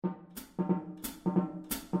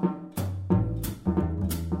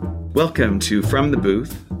Welcome to From the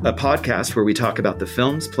Booth, a podcast where we talk about the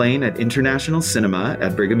films playing at International Cinema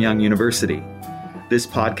at Brigham Young University. This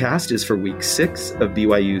podcast is for week 6 of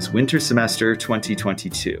BYU's winter semester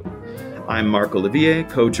 2022. I'm Mark Olivier,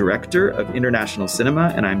 co-director of International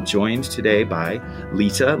Cinema, and I'm joined today by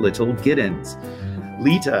Lita Little Giddens.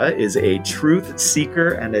 Lita is a truth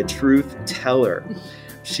seeker and a truth teller.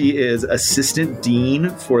 She is Assistant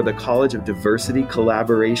Dean for the College of Diversity,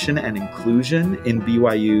 Collaboration, and Inclusion in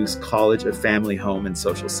BYU's College of Family, Home, and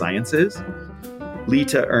Social Sciences.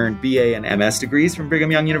 Lita earned BA and MS degrees from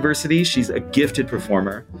Brigham Young University. She's a gifted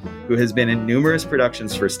performer who has been in numerous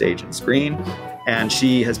productions for stage and screen, and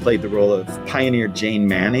she has played the role of pioneer Jane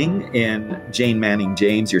Manning in Jane Manning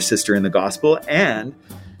James, Your Sister in the Gospel, and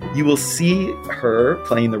you will see her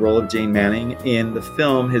playing the role of Jane Manning in the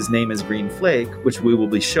film His Name is Green Flake, which we will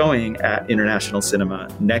be showing at International Cinema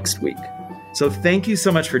next week. So thank you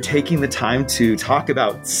so much for taking the time to talk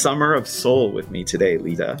about Summer of Soul with me today,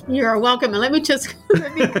 Lita. You're welcome. And let me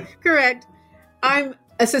correct. I'm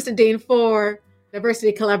Assistant Dean for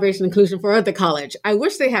Diversity, Collaboration, Inclusion for the college. I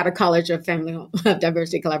wish they had a College of Family,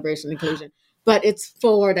 Diversity, Collaboration, Inclusion, but it's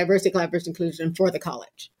for Diversity, Collaboration, Inclusion for the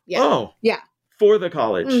college. Yeah. Oh. Yeah. For the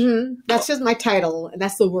college. Mm-hmm. That's just my title, and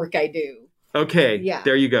that's the work I do. Okay, yeah.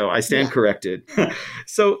 There you go. I stand corrected.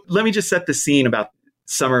 So let me just set the scene about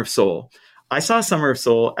Summer of Soul. I saw Summer of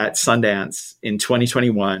Soul at Sundance in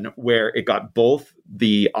 2021, where it got both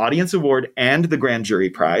the Audience Award and the Grand Jury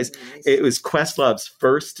Prize. Nice. It was Questlove's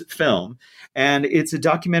first film, and it's a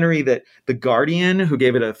documentary that The Guardian, who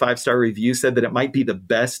gave it a 5-star review, said that it might be the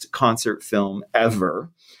best concert film ever.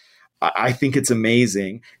 I think it's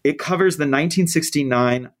amazing. It covers the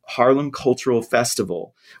 1969 Harlem Cultural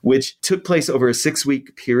Festival, which took place over a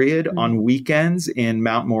 6-week period on weekends in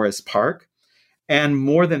Mount Morris Park. And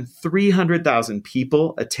more than 300,000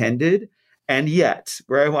 people attended. And yet,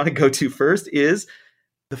 where I want to go to first is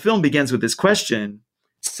the film begins with this question.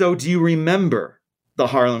 So do you remember the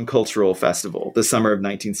Harlem Cultural Festival, the summer of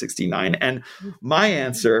 1969? And my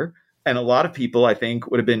answer, and a lot of people, I think,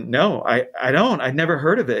 would have been, no, I don't. I'd never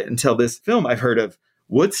heard of it until this film. I've heard of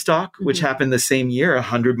Woodstock, which happened the same year,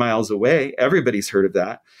 100 miles away. Everybody's heard of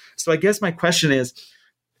that. So I guess my question is,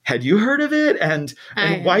 had you heard of it? And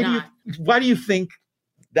why do you think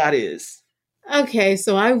that is? Okay,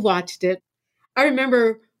 so I watched it. I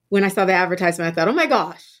remember when I saw the advertisement, I thought, oh my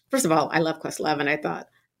gosh. First of all, I love Questlove, and I thought,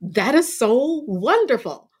 that is so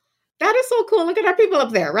wonderful. That is so cool. Look at our people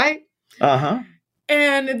up there, right? Uh-huh.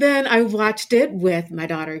 And then I watched it with my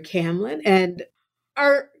daughter, Camlin, and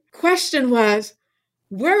our question was,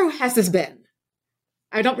 where has this been?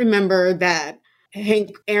 I don't remember that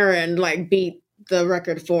Hank Aaron beat the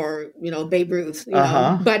record for, Babe Ruth,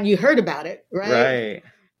 know, but you heard about it, right? Right.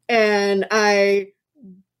 And I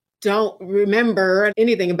don't remember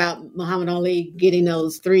anything about Muhammad Ali getting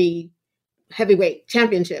those 3 heavyweight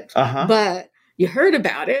championships, but you heard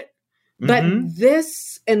about it. But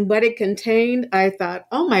this and what it contained, I thought,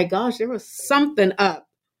 oh my gosh, there was something up,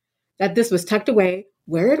 that this was tucked away.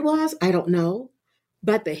 Where it was, I don't know.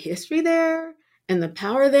 But the history there and the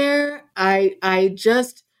power there, I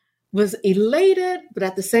just was elated, but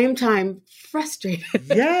at the same time, frustrated.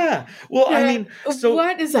 Yeah. Well, I mean, so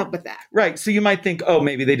what is up with that? Right. So you might think, oh,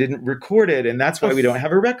 maybe they didn't record it and that's why we don't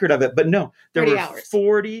have a record of it. But no, there were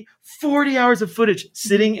 40 hours of footage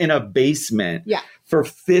sitting in a basement for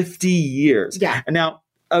 50 years. Yeah. And now,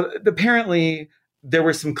 apparently, there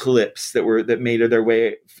were some clips that made their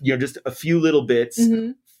way, just a few little bits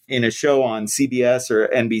in a show on CBS or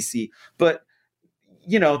NBC. But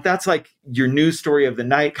that's like your news story of the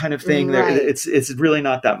night kind of thing. Right. It's really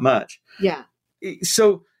not that much. Yeah.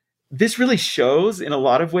 So this really shows in a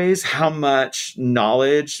lot of ways how much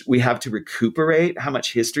knowledge we have to recuperate, how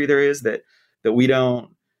much history there is that we don't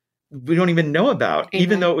even know about, Amen.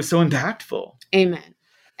 Even though it was so impactful. Amen.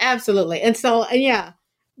 Absolutely. And so,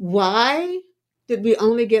 why did we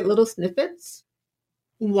only get little snippets?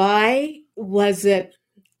 Why was it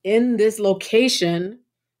in this location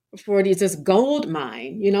for this gold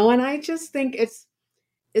mine, and I just think it's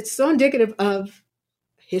so indicative of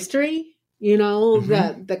history,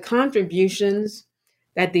 the contributions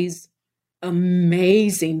that these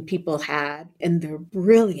amazing people had and their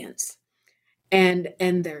brilliance and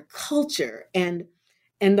their culture and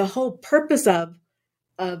the whole purpose of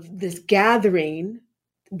this gathering,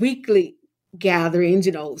 weekly gatherings,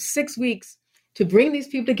 6 weeks to bring these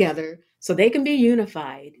people together so they can be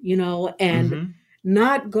unified, and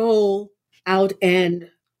not go out and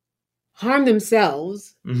harm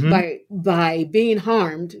themselves by being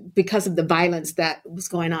harmed because of the violence that was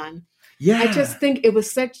going on. Yeah. I just think it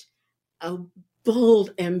was such a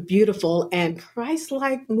bold and beautiful and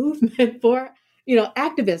Christ-like movement for,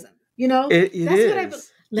 activism. It That's what I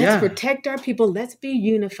is. let's protect our people. Let's be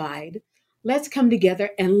unified. Let's come together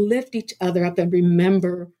and lift each other up and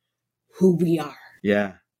remember who we are.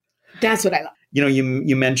 Yeah. That's what I love.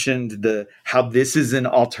 You mentioned how this is an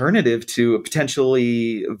alternative to a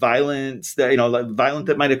potentially violent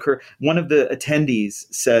that might occur. One of the attendees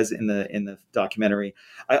says in the documentary,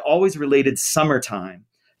 "I always related summertime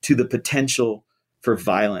to the potential for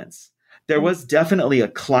violence." There was definitely a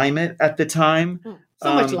climate at the time.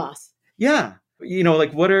 So much loss. Yeah.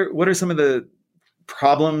 What are some of the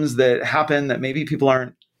problems that happen that maybe people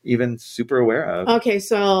aren't even super aware of? Okay,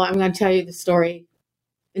 so I'm going to tell you the story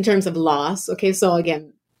in terms of loss. Okay, so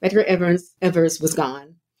again, Medgar Evers was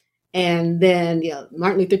gone. And then,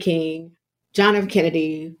 Martin Luther King, John F.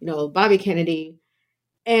 Kennedy, Bobby Kennedy.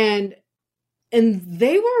 And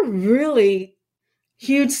they were really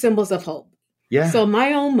huge symbols of hope. Yeah. So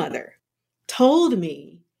my own mother told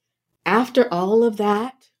me after all of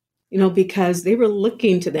that, because they were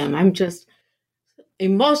looking to them. I'm just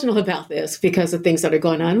emotional about this because of things that are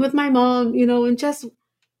going on with my mom, and just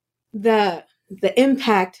the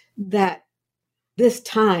impact that this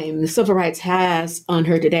time, the civil rights has on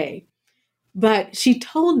her today. But she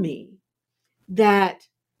told me that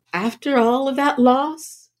after all of that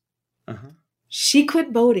loss, she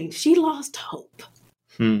quit voting. She lost hope.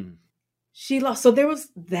 She lost. So there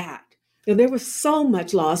was that. There was so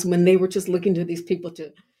much loss when they were just looking to these people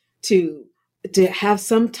to have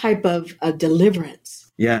some type of a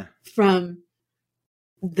deliverance from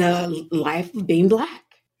the life of being Black,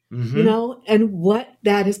 and what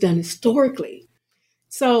that has done historically.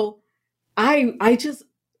 So I just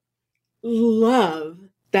love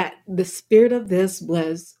that the spirit of this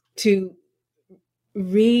was to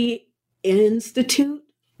reinstitute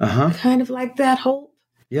kind of like that hope.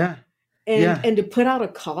 Yeah. And to put out a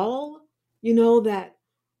call, that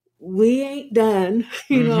we ain't done,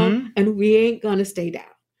 and we ain't going to stay down.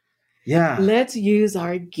 Yeah. Let's use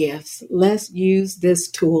our gifts. Let's use this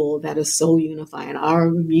tool that is so unifying, our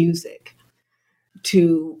music,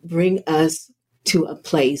 to bring us to a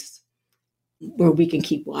place where we can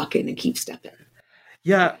keep walking and keep stepping.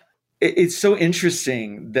 Yeah. It's so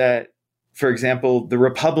interesting that, for example, the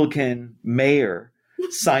Republican mayor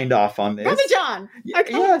signed off on this. Brother John. I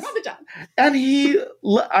call him Brother John. And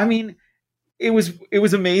it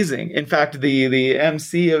was amazing. In fact, the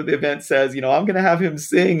MC of the event says, I'm going to have him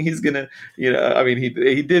sing. He's going to, he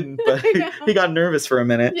didn't, but he got nervous for a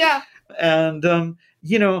minute. Yeah. And,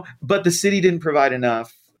 but the city didn't provide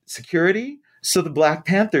enough security. So the Black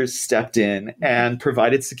Panthers stepped in and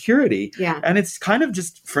provided security. Yeah. And it's kind of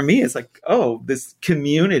just, for me, it's like, this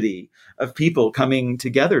community of people coming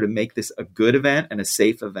together to make this a good event and a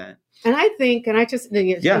safe event. And I think, and I just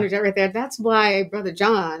interject right there, that's why Brother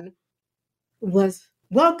John was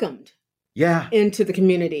welcomed into the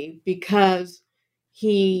community, because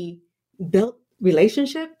he built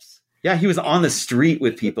relationships. Yeah, he was on the street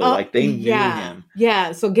with people, like they knew him.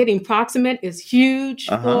 Yeah, so getting proximate is huge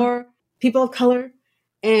for people of color,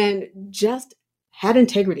 and just had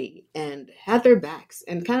integrity and had their backs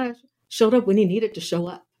and kind of showed up when he needed to show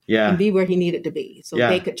up and be where he needed to be. So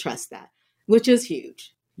they could trust that, which is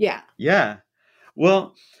huge. Yeah. Yeah.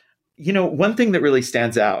 Well, one thing that really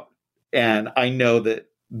stands out, and I know that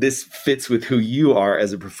this fits with who you are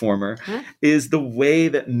as a performer, is the way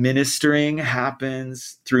that ministering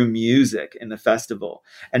happens through music in the festival.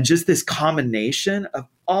 And just this combination of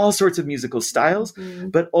all sorts of musical styles,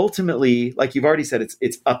 but ultimately, like you've already said,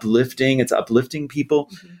 it's uplifting people.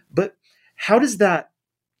 But how does that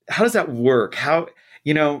work? How,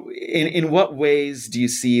 in what ways do you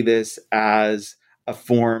see this as a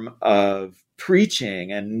form of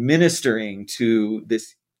preaching and ministering to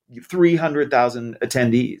this 300,000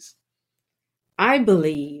 attendees? I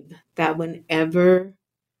believe that whenever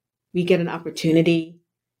we get an opportunity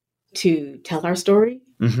to tell our story,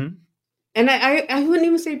 and I wouldn't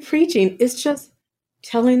even say preaching, it's just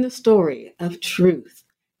telling the story of truth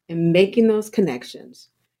and making those connections.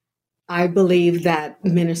 I believe that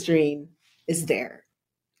ministering is there,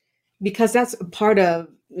 because that's a part of,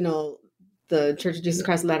 the Church of Jesus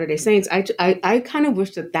Christ of Latter-day Saints. I kind of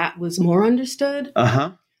wish that was more understood.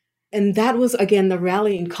 And that was, again, the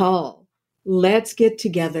rallying call. Let's get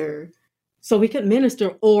together so we can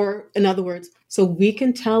minister, or in other words, so we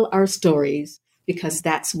can tell our stories, because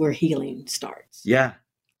that's where healing starts. Yeah.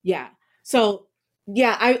 Yeah. So,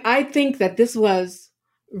 I think that this was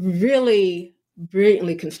really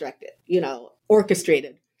brilliantly constructed,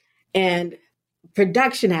 orchestrated, and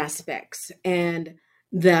production aspects, and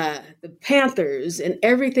the Panthers and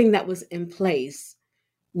everything that was in place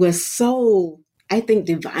was so I think,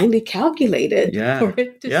 divinely calculated Yeah. for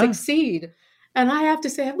it to Yeah. succeed. And I have to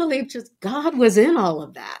say, I believe just God was in all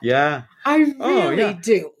of that. Yeah. I really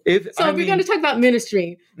do. So if we're going to talk about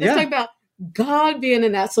ministry, let's talk about God being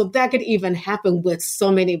in that, so that could even happen with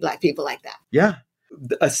so many Black people like that. Yeah.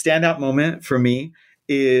 A standout moment for me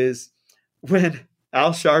is when Reverend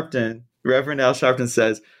Al Sharpton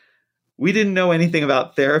says, we didn't know anything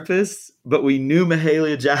about therapists, but we knew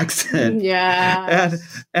Mahalia Jackson. Yeah.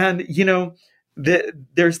 And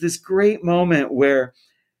there's this great moment where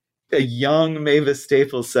a young Mavis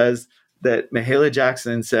Staples says that Mahalia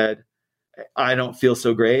Jackson said, I don't feel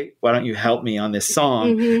so great. Why don't you help me on this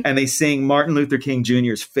song? Mm-hmm. And they sing Martin Luther King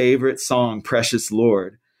Jr.'s favorite song, Precious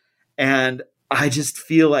Lord. And I just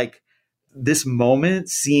feel like this moment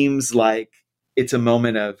seems like it's a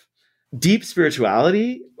moment of deep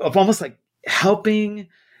spirituality, of almost like helping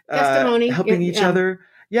testimony, helping each other.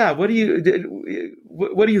 Yeah. What do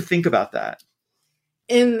you think about that?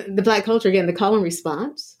 In the Black culture, again, the call and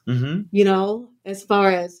response, mm-hmm. As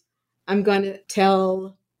far as I'm going to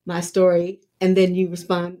tell my story and then you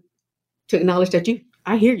respond to acknowledge that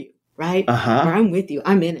I hear you, right? Uh-huh. Or I'm with you,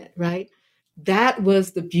 I'm in it, right? That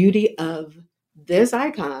was the beauty of this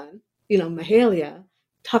icon, Mahalia,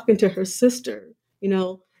 talking to her sister,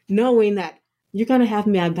 knowing that you're going to have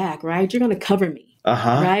my back, right? You're going to cover me,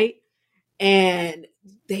 right? And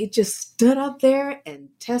they just stood up there and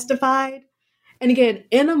testified. And again,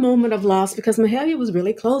 in a moment of loss, because Mahalia was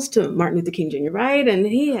really close to Martin Luther King Jr., right? And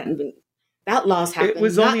he hadn't been, that loss happened. It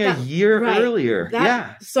was only a year earlier.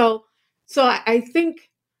 So I think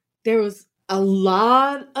there was a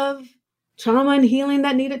lot of trauma and healing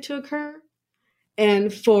that needed to occur.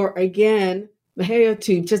 And for, again, Mahalia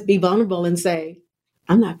to just be vulnerable and say,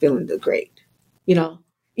 I'm not feeling great,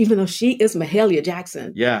 even though she is Mahalia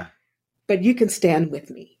Jackson. Yeah. But you can stand with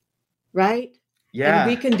me, right? Yeah. And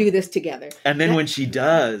we can do this together. And then when she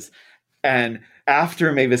does, and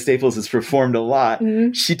after Mavis Staples has performed a lot,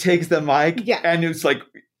 mm-hmm. she takes the mic and it's like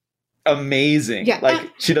amazing. Yeah.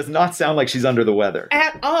 Like she does not sound like she's under the weather.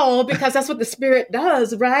 At all, because that's what the Spirit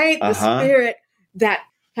does, right? The Spirit that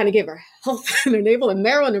kind of gave her health in her navel and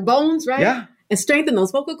marrow in her bones, right? Yeah. And strengthen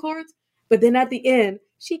those vocal cords. But then at the end,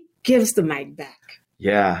 she gives the mic back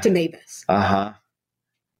to Mavis. And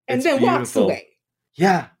then beautiful. Walks away.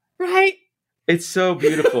 Yeah. Right? It's so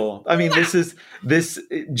beautiful. I mean, this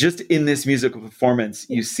just in this musical performance,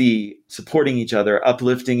 you see supporting each other,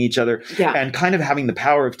 uplifting each other, and kind of having the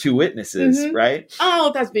power of two witnesses, mm-hmm. right?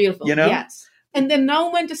 Oh, that's beautiful. Yes. And then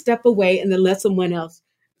know when to step away and then let someone else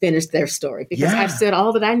finish their story. Because I've said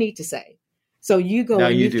all that I need to say. So you go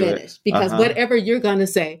and you finish. Because whatever you're going to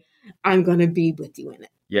say, I'm going to be with you in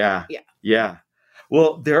it. Yeah.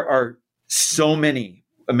 Well, there are so many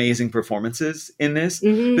amazing performances in this.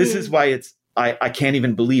 Mm-hmm. This is why I can't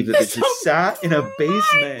even believe that they just sat in a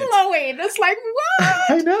basement. Blowing. It's like, what?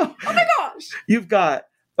 I know. Oh my gosh. You've got,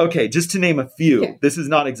 just to name a few, this is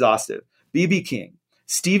not exhaustive. B.B. King,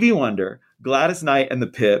 Stevie Wonder, Gladys Knight and the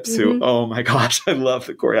Pips, mm-hmm. who, oh my gosh, I love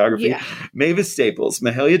the choreography. Yeah. Mavis Staples,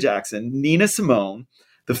 Mahalia Jackson, Nina Simone,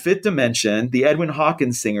 The Fifth Dimension, the Edwin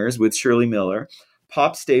Hawkins Singers with Shirley Miller,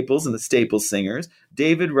 Pop Staples and the Staples Singers,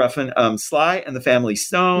 David Ruffin, Sly and the Family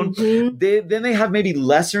Stone. Mm-hmm. Then they have maybe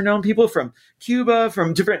lesser known people from Cuba,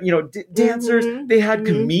 from different, dancers. Mm-hmm. They had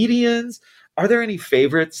mm-hmm. comedians. Are there any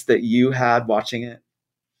favorites that you had watching it?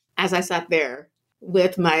 As I sat there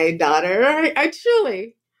with my daughter,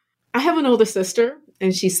 I have an older sister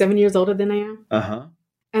and she's 7 years older than I am.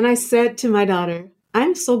 And I said to my daughter,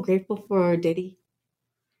 I'm so grateful for Diddy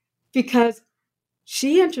because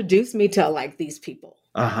she introduced me to like these people.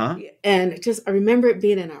 And I remember it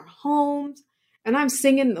being in our homes and I'm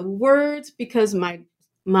singing the words because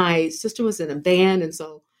my sister was in a band. And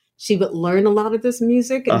so she would learn a lot of this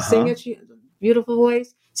music and sing it. She has a beautiful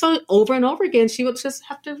voice. So over and over again, she would just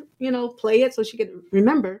have to, play it so she could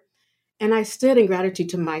remember. And I stood in gratitude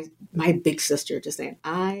to my big sister, just saying,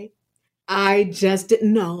 I just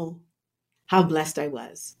didn't know how blessed I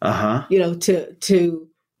was, to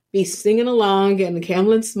be singing along and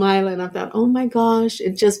Camlin smiling. I thought, oh my gosh,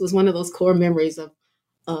 it just was one of those core memories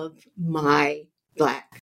of my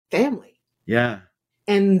Black family. Yeah.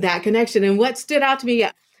 And that connection. And what stood out to me,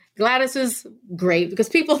 Gladys is great because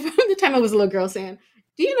people from the time I was a little girl saying,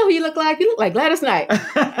 do you know who you look like? You look like Gladys Knight. And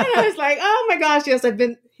I was like, oh my gosh, yes, I've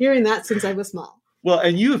been hearing that since I was small. Well,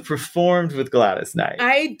 and you have performed with Gladys Knight.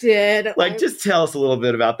 I did. Just tell us a little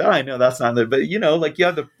bit about that. I know that's not there, but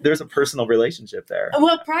there's a personal relationship there.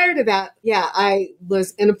 Well, prior to that, I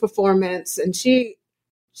was in a performance and she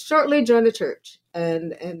shortly joined the church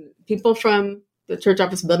and people from the church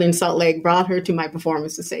office building in Salt Lake brought her to my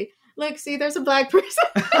performance to say, look, see, there's a Black person.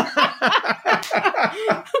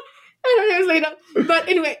 And it was like, but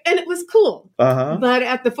anyway, and it was cool. Uh-huh. But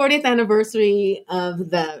at the 40th anniversary of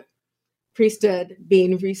the priesthood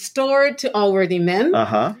being restored to all worthy men,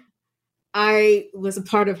 Uh-huh. I was a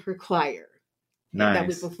part of her choir that we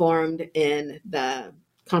Nice. performed in the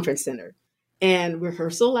conference center. And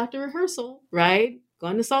rehearsal after rehearsal, right?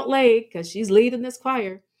 Going to Salt Lake because she's leading this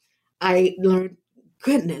choir. I learned,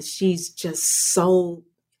 goodness, she's just so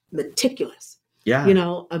meticulous, Yeah.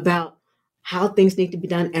 about how things need to be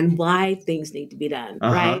done and why things need to be done,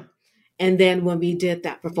 Uh-huh. right? And then when we did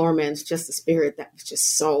that performance, just the spirit that was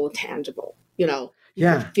just so tangible, you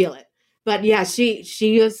Yeah. could feel it. But yeah, she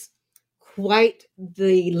is quite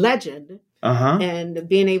the legend. Uh-huh. And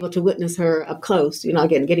being able to witness her up close,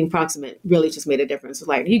 again, getting proximate really just made a difference. It's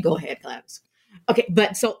like, you go ahead, Gladys. Okay,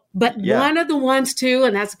 but Yeah. one of the ones too,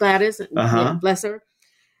 and that's Gladys, and, Uh-huh. bless her,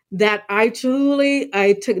 that I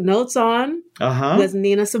took notes on Uh-huh. was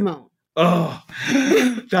Nina Simone. Oh,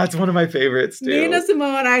 that's one of my favorites too. Nina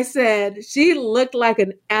Simone, I said, she looked like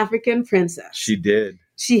an African princess. She did.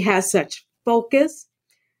 She has such focus.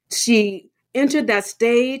 She entered that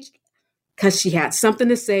stage because she had something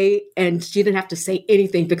to say, and she didn't have to say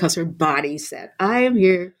anything because her body said, I am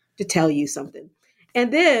here to tell you something.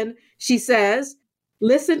 And then she says,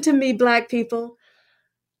 listen to me, Black people.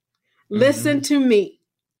 Listen to me,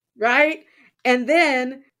 right? And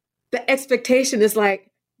then the expectation is like,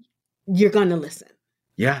 you're going to listen.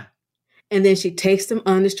 Yeah. And then she takes them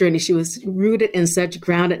on this journey. She was rooted in such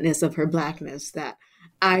groundedness of her Blackness that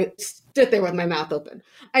I stood there with my mouth open.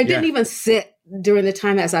 I didn't even sit during the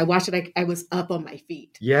time as I watched it. I was up on my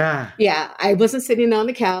feet. Yeah. Yeah. I wasn't sitting on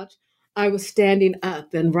the couch. I was standing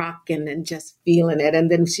up and rocking and just feeling it.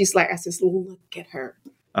 And then she's like, I said, look at her.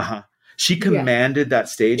 Uh-huh. She commanded that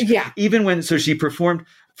stage. Yeah. Even when, so she performed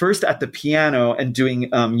first at the piano and doing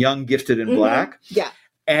Young, Gifted, and Black. Yeah.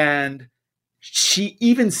 And she,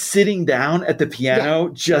 even sitting down at the piano,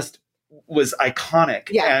 just was iconic.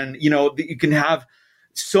 Yeah. And, you can have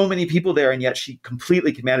so many people there, and yet she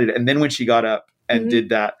completely commanded it. And then when she got up and did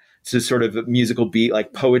that to sort of a musical beat,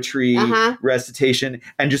 like poetry, recitation,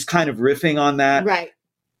 and just kind of riffing on that. Right.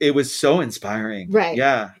 It was so inspiring. Right.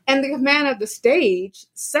 Yeah. And the command of the stage,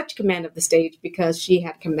 such command of the stage, because she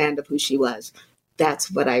had command of who she was.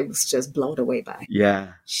 That's what I was just blown away by.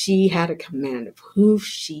 Yeah. She had a command of who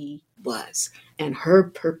she was and her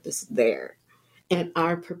purpose there and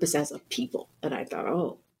our purpose as a people. And I thought,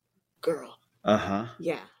 oh, girl. Uh-huh.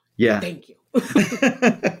 Yeah. Yeah. Thank you.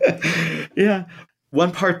 Yeah.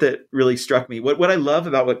 One part that really struck me, what I love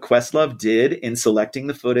about what Questlove did in selecting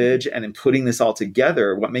the footage and in putting this all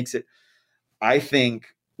together, what makes it, I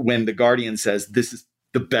think, when The Guardian says this is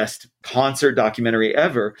the best concert documentary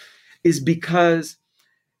ever, is because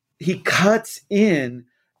he cuts in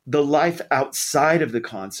the life outside of the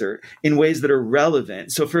concert in ways that are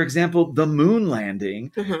relevant. So, for example, the moon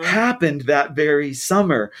landing happened that very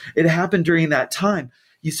summer. It happened during that time.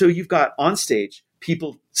 So you've got on stage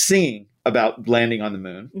people singing about landing on the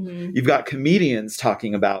moon. You've got comedians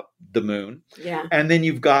talking about the moon. Yeah. And then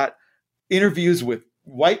you've got interviews with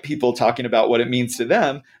white people talking about what it means to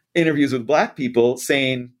them, interviews with Black people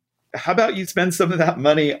saying, how about you spend some of that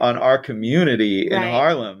money on our community in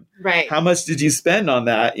Harlem? Right. How much did you spend on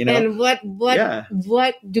that? And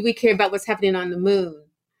what do we care about what's happening on the moon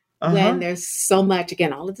when there's so much,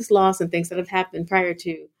 again, all of this loss and things that have happened prior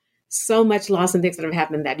to, so much loss and things that have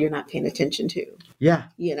happened that you're not paying attention to. Yeah.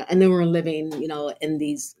 And then we're living, in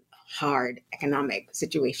these hard economic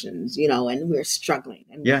situations, and we're struggling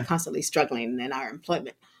and we're constantly struggling in our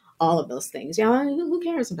employment, all of those things. Yeah. Who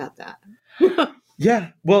cares about that?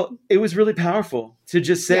 Yeah. Well, it was really powerful to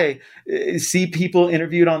just say, see people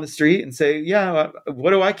interviewed on the street and say,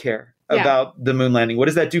 what do I care about the moon landing? What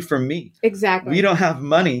does that do for me? Exactly. We don't have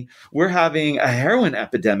money. We're having a heroin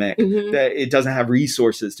epidemic that it doesn't have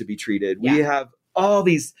resources to be treated. We have all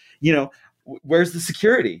these, where's the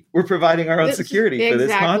security? We're providing our own security for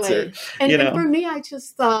this concert. And for me, I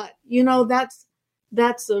just thought,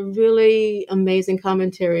 that's a really amazing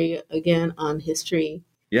commentary again on history.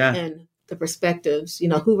 Yeah. And the perspectives,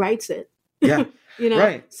 who writes it. Yeah.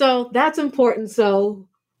 Right. So that's important. So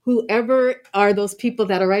whoever are those people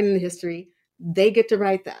that are writing the history, they get to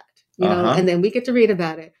write that, and then we get to read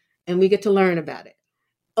about it and we get to learn about it.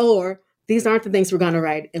 Or these aren't the things we're going to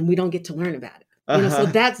write and we don't get to learn about it. So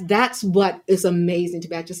that's what is amazing to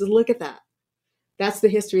me. I just look at that. That's the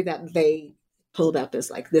history that they pulled up as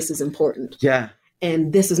like, this is important. Yeah.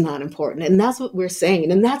 And this is not important. And that's what we're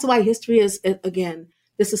saying. And that's why history is, again,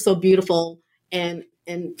 this is so beautiful and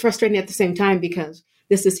frustrating at the same time, because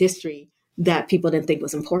this is history that people didn't think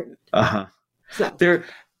was important. So.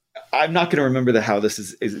 I'm not going to remember how this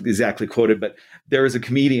is exactly quoted, but there was a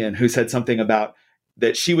comedian who said something about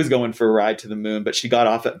that she was going for a ride to the moon, but she got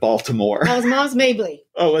off at Baltimore. That was Miles Mabley.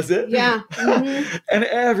 Oh, was it? Yeah. Mm-hmm. And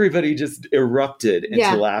everybody just erupted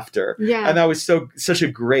into laughter. Yeah. And that was such a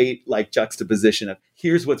great like juxtaposition of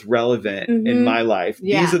here's what's relevant in my life.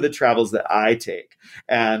 Yeah. These are the travels that I take.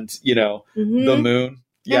 And, the moon.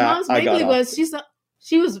 Yeah. And Miles Mabley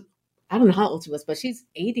she was, I don't know how old she was, but she's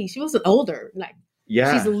 80. She wasn't older. Like,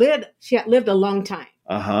 yeah. She had lived a long time.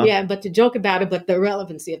 Uh-huh. Yeah. But to joke about it, but the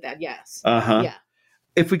relevancy of that, yes. Uh-huh. Yeah.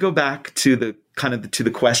 If we go back to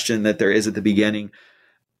the question that there is at the beginning,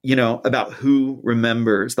 about who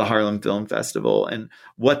remembers the Harlem Film Festival and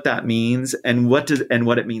what that means and what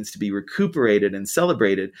it means to be recuperated and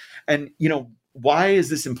celebrated. And, why is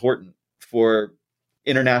this important for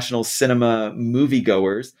international cinema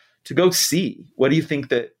moviegoers to go see? What do you think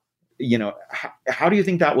that, how do you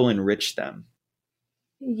think that will enrich them?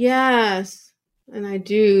 Yes. And I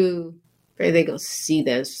do pray they go see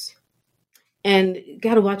this. And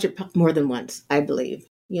got to watch it more than once, I believe,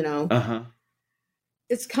 Uh-huh.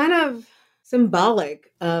 It's kind of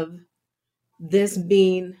symbolic of this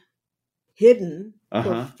being hidden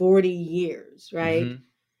for 40 years, right? Mm-hmm.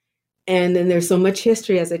 And then there's so much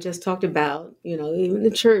history, as I just talked about, even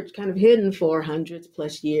the church kind of hidden for hundreds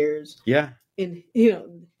plus years. Yeah. In,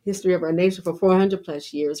 history of our nation for 400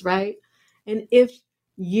 plus years, right? And if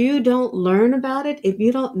you don't learn about it, if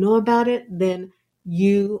you don't know about it, then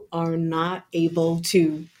you are not able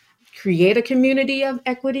to create a community of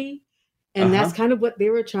equity. And that's kind of what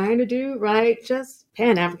they were trying to do, right? Just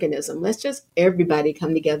Pan-Africanism. Let's just everybody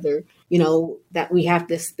come together, that we have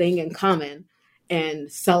this thing in common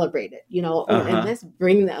and celebrate it, and let's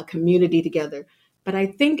bring the community together. But I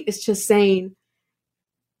think it's just saying,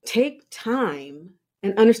 take time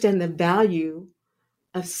and understand the value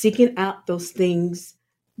of seeking out those things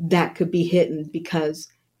that could be hidden because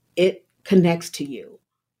it connects to you.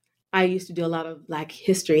 I used to do a lot of Black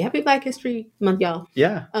history. Happy Black History Month, y'all.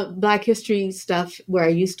 Yeah. Black history stuff where I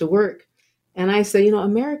used to work. And I say,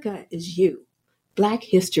 America is you. Black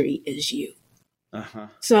history is you. Uh-huh.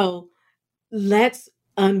 So let's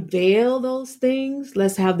unveil those things.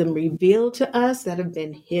 Let's have them revealed to us that have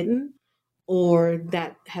been hidden or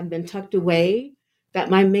that have been tucked away. That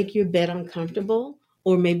might make you a bit uncomfortable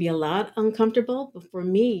or maybe a lot uncomfortable. But for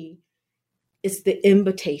me, it's the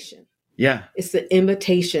invitation. Yeah. It's the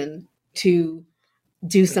invitation to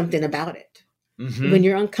do something about it. Mm-hmm. When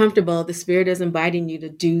you're uncomfortable, the Spirit is inviting you to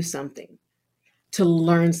do something, to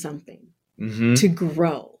learn something, to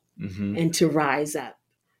grow, and to rise up.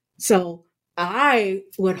 So I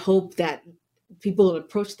would hope that people would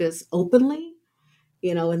approach this openly,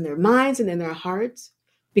 in their minds and in their hearts,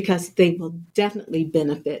 because they will definitely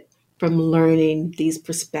benefit from learning these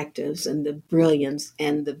perspectives and the brilliance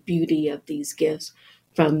and the beauty of these gifts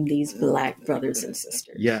from these Black brothers and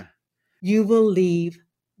sisters. Yeah. You will leave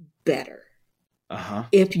better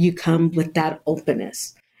if you come with that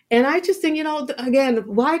openness. And I just think, again,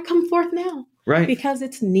 why come forth now? Right. Because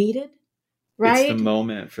it's needed, right? It's the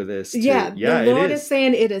moment for this. The Lord is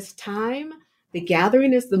saying it is time. The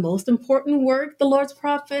gathering is the most important work, the Lord's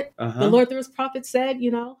prophet. The Lord through his prophet said,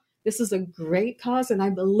 this is a great cause. And I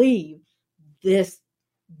believe this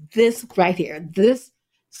right here, this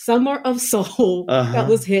Summer of Soul that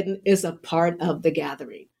was hidden is a part of the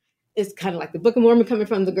gathering. It's kind of like the Book of Mormon coming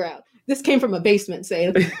from the ground. This came from a basement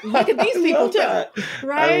saying, look at these people too. That.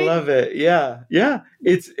 Right? I love it. Yeah. Yeah.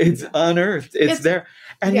 It's unearthed. It's there.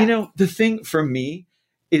 And the thing for me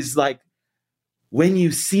is like when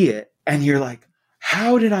you see it and you're like,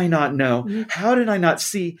 how did I not know? Mm-hmm. How did I not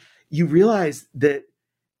see? You realize that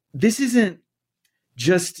this isn't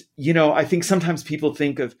just, I think sometimes people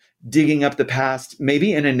think of digging up the past,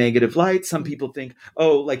 maybe in a negative light. Some people think,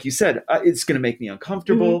 oh, like you said, it's going to make me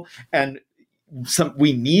uncomfortable. And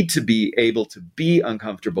we need to be able to be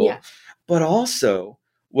uncomfortable. Yeah. But also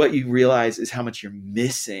what you realize is how much you're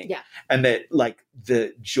missing. Yeah. And that like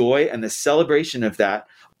the joy and the celebration of that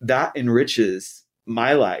enriches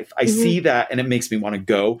my life. I see that and it makes me want to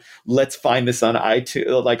go. Let's find this on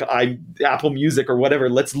iTunes, like Apple Music or whatever.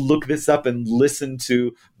 Let's look this up and listen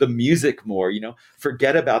to the music more,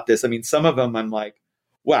 forget about this. I mean, some of them I'm like,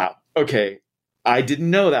 wow, okay, I didn't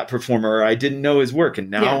know that performer or I didn't know his work.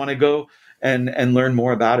 And now I want to go and learn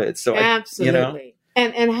more about it. So absolutely.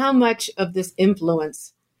 And how much of this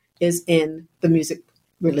influence is in the music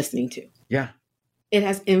we're listening to? Yeah. It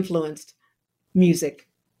has influenced music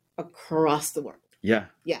across the world. Yeah.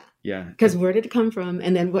 Yeah. Yeah. Because where did it come from?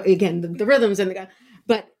 And then again, the rhythms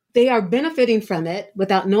but they are benefiting from it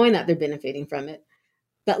without knowing that they're benefiting from it.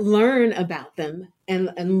 But learn about them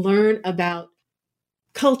and learn about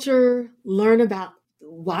culture, learn about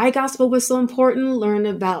why gospel was so important, learn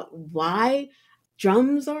about why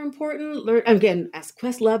drums are important. Learn again, as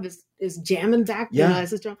Questlove is jamming back,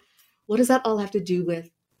 as his drum. What does that all have to do with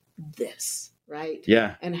this, right?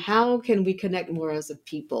 Yeah. And how can we connect more as a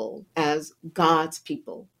people, as God's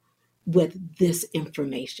people, with this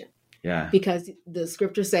information? Yeah. Because the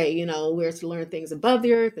scriptures say, we're to learn things above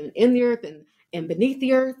the earth and in the earth and beneath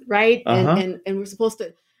the earth, right? And we're supposed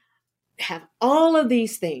to have all of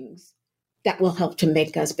these things that will help to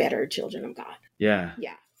make us better children of God. Yeah.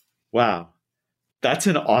 Yeah. Wow. That's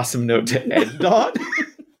an awesome note to end on.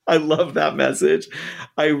 I love that message.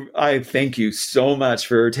 I thank you so much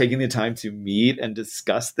for taking the time to meet and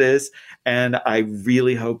discuss this. And I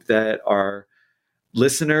really hope that our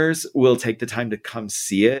listeners will take the time to come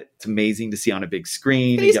see it. It's amazing to see on a big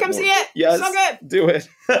screen. Please come see it. Yes, so good. Do it.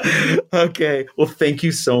 Okay. Well, thank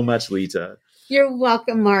you so much, Lita. You're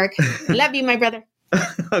welcome, Mark. Love you, my brother.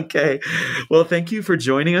 Okay. Well, thank you for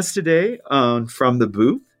joining us today on From the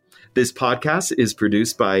Booth. This podcast is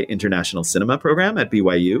produced by International Cinema Program at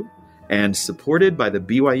BYU and supported by the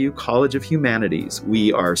BYU College of Humanities.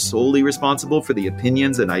 We are solely responsible for the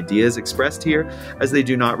opinions and ideas expressed here, as they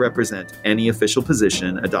do not represent any official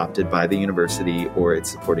position adopted by the university or its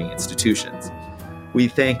supporting institutions. We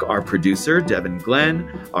thank our producer, Devin Glenn,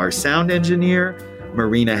 our sound engineer,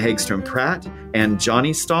 Marina Hagstrom-Pratt, and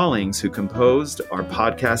Johnny Stallings, who composed our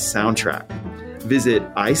podcast soundtrack. Visit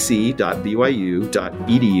ic.byu.edu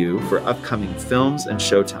for upcoming films and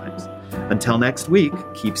showtimes. Until next week,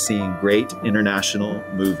 keep seeing great international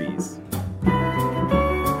movies.